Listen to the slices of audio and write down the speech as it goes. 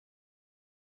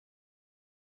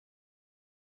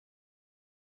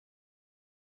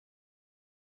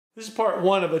This is part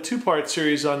one of a two-part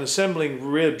series on assembling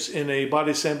ribs in a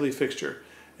body assembly fixture.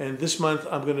 And this month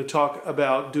I'm going to talk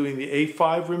about doing the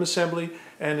A5 rim assembly,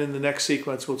 and in the next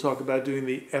sequence we'll talk about doing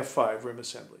the F5 rim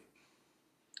assembly.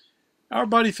 Our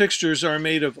body fixtures are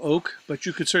made of oak, but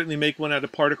you could certainly make one out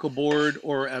of particle board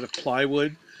or out of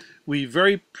plywood. We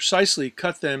very precisely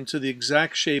cut them to the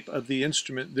exact shape of the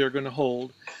instrument they're going to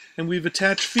hold, and we've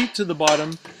attached feet to the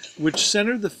bottom which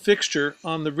center the fixture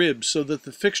on the rib so that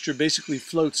the fixture basically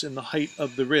floats in the height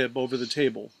of the rib over the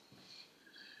table.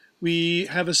 We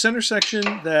have a center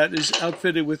section that is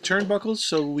outfitted with turnbuckles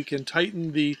so we can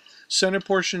tighten the center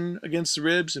portion against the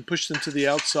ribs and push them to the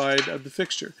outside of the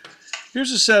fixture.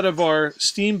 Here's a set of our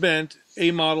steam bent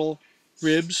A model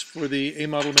ribs for the A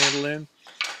model mandolin,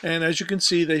 and as you can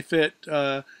see they fit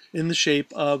in the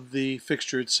shape of the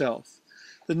fixture itself.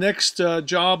 The next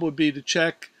job would be to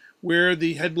check where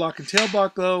the head block and tail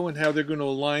block go and how they're going to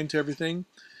align to everything.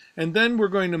 And then we're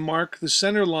going to mark the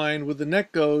center line where the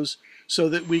neck goes so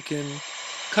that we can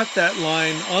cut that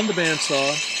line on the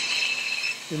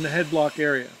bandsaw in the head block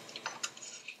area.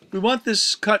 We want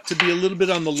this cut to be a little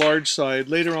bit on the large side.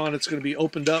 Later on it's going to be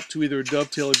opened up to either a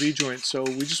dovetail or V-joint, so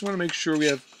we just want to make sure we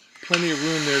have plenty of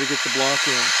room there to get the block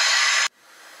in.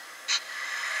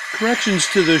 Corrections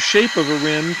to the shape of a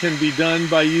rim can be done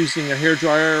by using a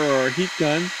hairdryer or a heat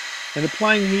gun and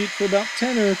applying heat for about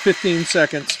 10 or 15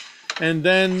 seconds, and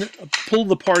then pull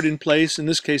the part in place, in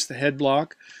this case the head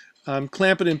block,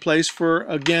 clamp it in place for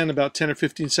again about 10 or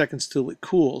 15 seconds till it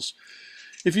cools.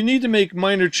 If you need to make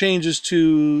minor changes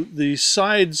to the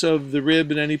sides of the rib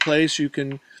in any place, you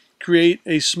can create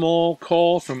a small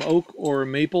caul from oak or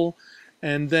maple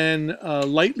and then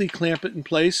lightly clamp it in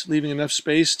place, leaving enough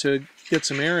space to get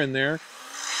some air in there.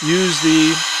 Use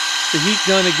the heat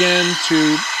gun again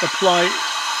to apply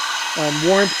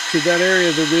warmth to that area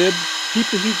of the rib. Keep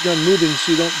the heat gun moving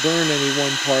so you don't burn any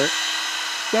one part.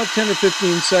 About 10 or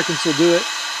 15 seconds will do it.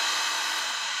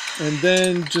 And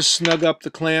then just snug up the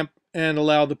clamp and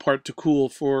allow the part to cool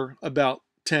for about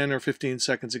 10 or 15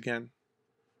 seconds again.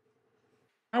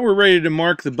 Now we're ready to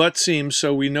mark the butt seam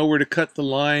so we know where to cut the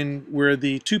line where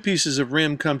the two pieces of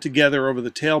rim come together over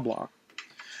the tail block.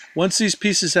 Once these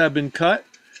pieces have been cut,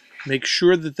 make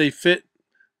sure that they fit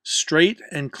straight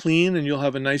and clean, and you'll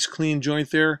have a nice clean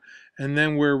joint there, and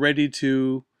then we're ready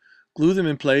to glue them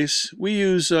in place. We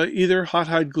use either hot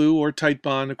hide glue or tight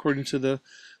bond according to the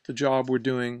job we're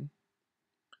doing.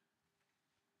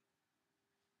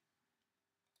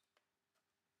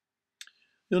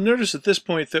 You'll notice at this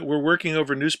point that we're working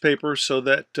over newspaper so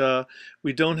that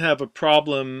we don't have a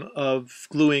problem of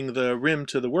gluing the rim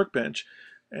to the workbench.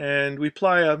 And we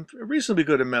apply a reasonably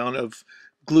good amount of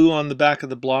glue on the back of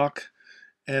the block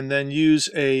and then use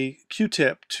a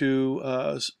Q-tip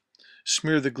to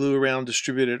smear the glue around,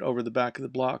 distribute it over the back of the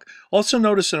block. Also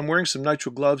notice that I'm wearing some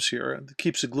nitrile gloves here. It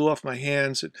keeps the glue off my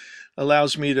hands. It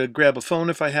allows me to grab a phone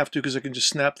if I have to because I can just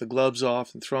snap the gloves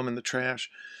off and throw them in the trash.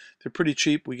 They're pretty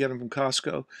cheap. We get them from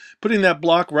Costco. Putting that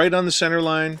block right on the center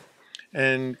line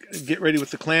and get ready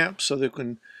with the clamp so they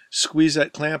can squeeze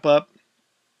that clamp up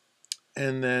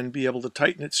and then be able to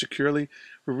tighten it securely.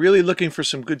 We're really looking for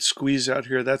some good squeeze out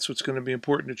here. That's what's going to be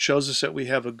important. It shows us that we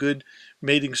have a good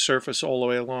mating surface all the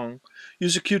way along.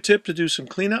 Use a Q-tip to do some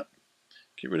cleanup.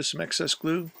 Get rid of some excess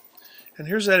glue. And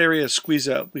here's that area of squeeze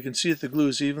out. We can see that the glue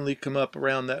has evenly come up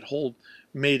around that whole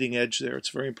mating edge there. It's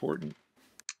very important.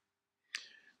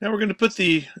 Now we're going to put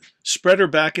the spreader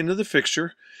back into the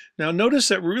fixture. Now notice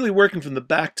that we're really working from the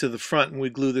back to the front when we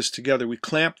glue this together. We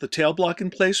clamp the tail block in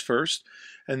place first,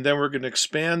 and then we're going to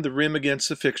expand the rim against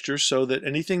the fixture so that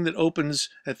anything that opens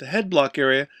at the head block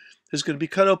area is going to be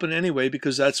cut open anyway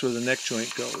because that's where the neck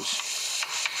joint goes.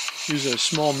 Use a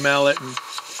small mallet and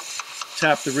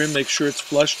tap the rim, make sure it's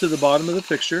flush to the bottom of the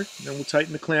fixture, and then we'll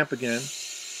tighten the clamp again.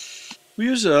 We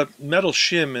use a metal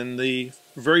shim in the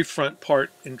very front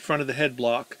part in front of the head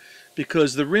block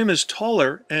because the rim is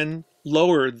taller and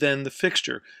lower than the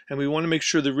fixture, and we want to make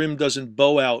sure the rim doesn't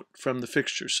bow out from the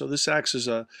fixture. So this acts as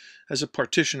a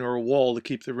partition or a wall to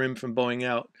keep the rim from bowing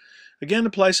out. Again,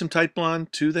 apply some tight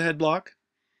bond to the head block,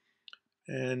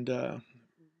 and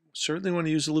certainly want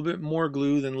to use a little bit more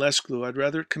glue than less glue. I'd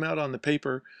rather it come out on the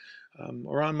paper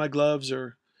or on my gloves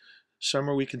or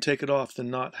somewhere we can take it off than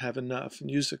not have enough.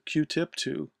 And use a Q-tip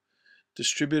to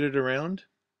distribute it around.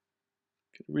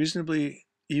 Get a reasonably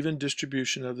even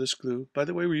distribution of this glue. By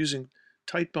the way, we're using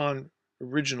Tight Bond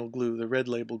original glue, the red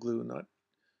label glue, not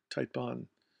Tight Bond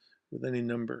with any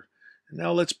number. And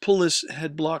now let's pull this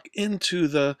head block into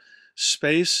the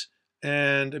space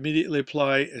and immediately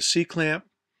apply a C-clamp.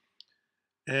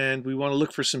 And we want to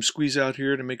look for some squeeze out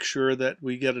here to make sure that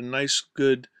we get a nice,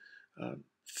 good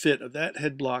fit of that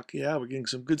head block. Yeah, we're getting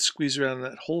some good squeeze around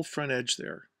that whole front edge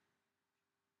there.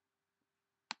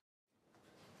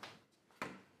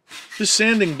 This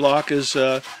sanding block is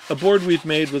a board we've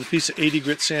made with a piece of 80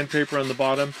 grit sandpaper on the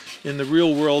bottom. In the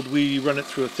real world, we run it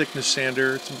through a thickness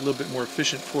sander. It's a little bit more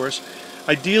efficient for us.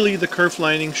 Ideally, the kerf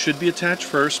lining should be attached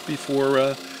first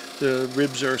before the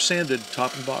ribs are sanded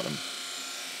top and bottom.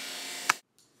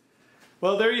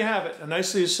 Well, there you have it, a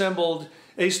nicely assembled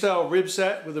A-style rib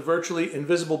set with a virtually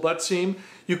invisible butt seam.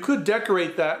 You could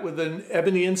decorate that with an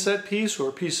ebony inset piece or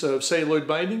a piece of celluloid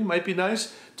binding. Might be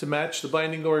nice to match the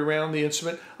binding going around the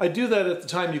instrument. I do that at the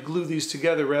time you glue these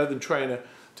together rather than trying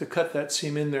to cut that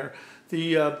seam in there.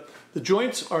 The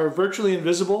joints are virtually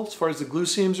invisible as far as the glue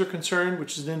seams are concerned,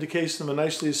 which is an indication of a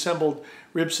nicely assembled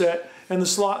rib set. And the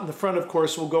slot in the front, of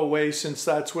course, will go away since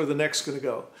that's where the neck's going to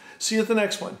go. See you at the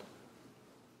next one.